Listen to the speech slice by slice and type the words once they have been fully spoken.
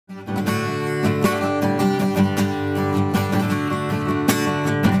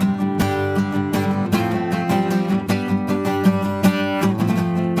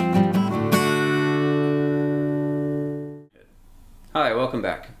Hi, welcome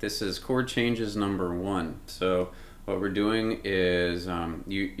back. This is Chord Changes number 1. So what we're doing is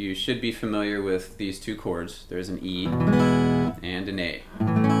you should be familiar with these two chords. There's an E and an A.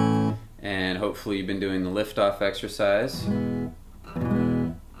 And hopefully you've been doing the lift-off exercise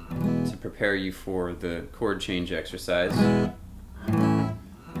to prepare you for the chord change exercise.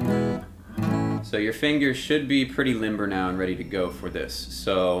 So your fingers should be pretty limber now and ready to go for this.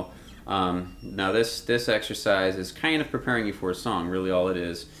 So now this exercise is kind of preparing you for a song. Really all it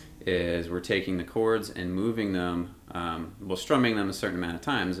is we're taking the chords and moving them, well, strumming them a certain amount of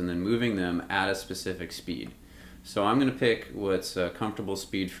times and then moving them at a specific speed. So I'm going to pick what's a comfortable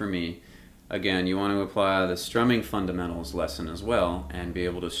speed for me. Again, you want to apply the strumming fundamentals lesson as well and be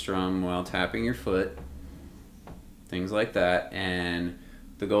able to strum while tapping your foot, things like that. And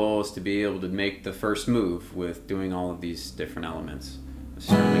the goal is to be able to make the first move with doing all of these different elements.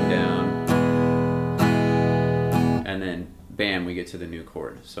 Strumming down, and then bam, we get to the new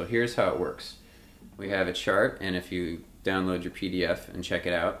chord. So here's how it works. We have a chart, and if you download your PDF and check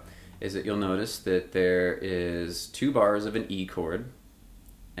it out, is that you'll notice that there is 2 bars of an E chord,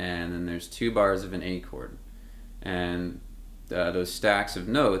 and then there's 2 bars of an A chord. And those stacks of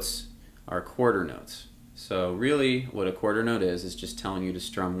notes are quarter notes. So really what a quarter note is just telling you to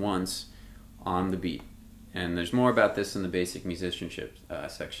strum once on the beat. And there's more about this in the basic musicianship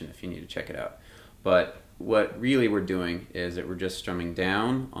section if you need to check it out. But what really we're doing is that we're just strumming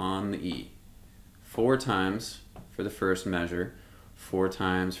down on the E 4 times for the first measure, 4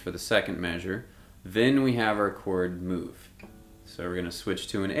 times for the second measure. Then we have our chord move. So we're going to switch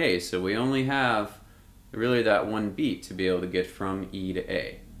to an A. So we only have really that one beat to be able to get from E to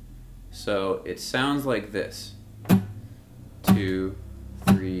A. So it sounds like this. 2,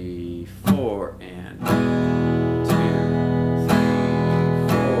 3, 4, and 2, 3,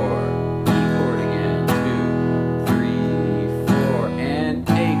 4. E chord again. 2, 3, 4, and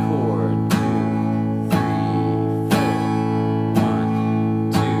A chord. 2, 3, 4.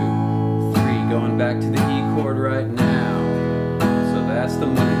 1, 2, 3. Going back to the E chord right now. So that's the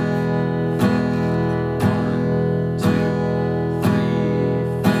move. 1, 2, 3,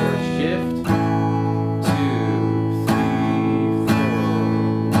 4. Shift. 2, 3, 4.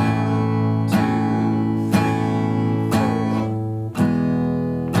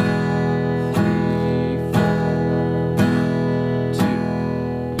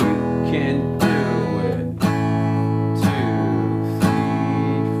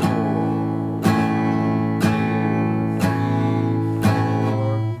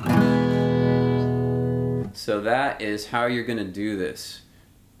 So that is how you're going to do this.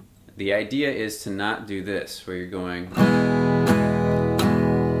 The idea is to not do this, where you're going.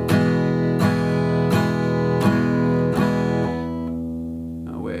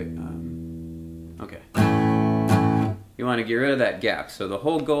 Oh wait, okay. You want to get rid of that gap. So the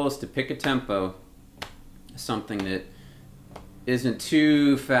whole goal is to pick a tempo, something that isn't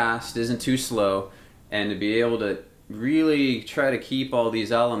too fast, isn't too slow, and to be able to really try to keep all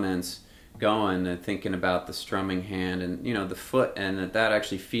these elements going and thinking about the strumming hand and the foot, and that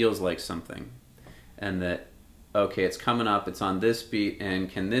actually feels like something, and that okay, it's coming up, it's on this beat, and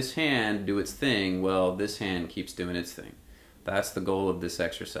can this hand do its thing? Well, this hand keeps doing its thing. That's the goal of this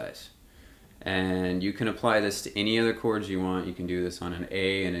exercise. And you can apply this to any other chords you want. You can do this on an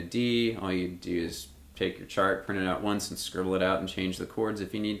A and a D. All you do is take your chart, print it out once, and scribble it out and change the chords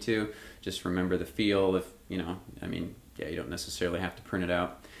if you need to. Just remember the feel. If you don't necessarily have to print it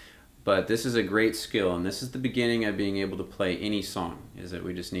out. But this is a great skill, and this is the beginning of being able to play any song, is that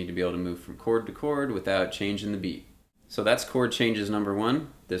we just need to be able to move from chord to chord without changing the beat. So that's Chord Changes number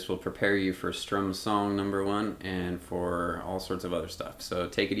 1. This will prepare you for Strum Song number 1 and for all sorts of other stuff. So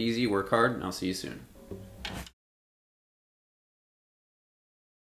take it easy, work hard, and I'll see you soon.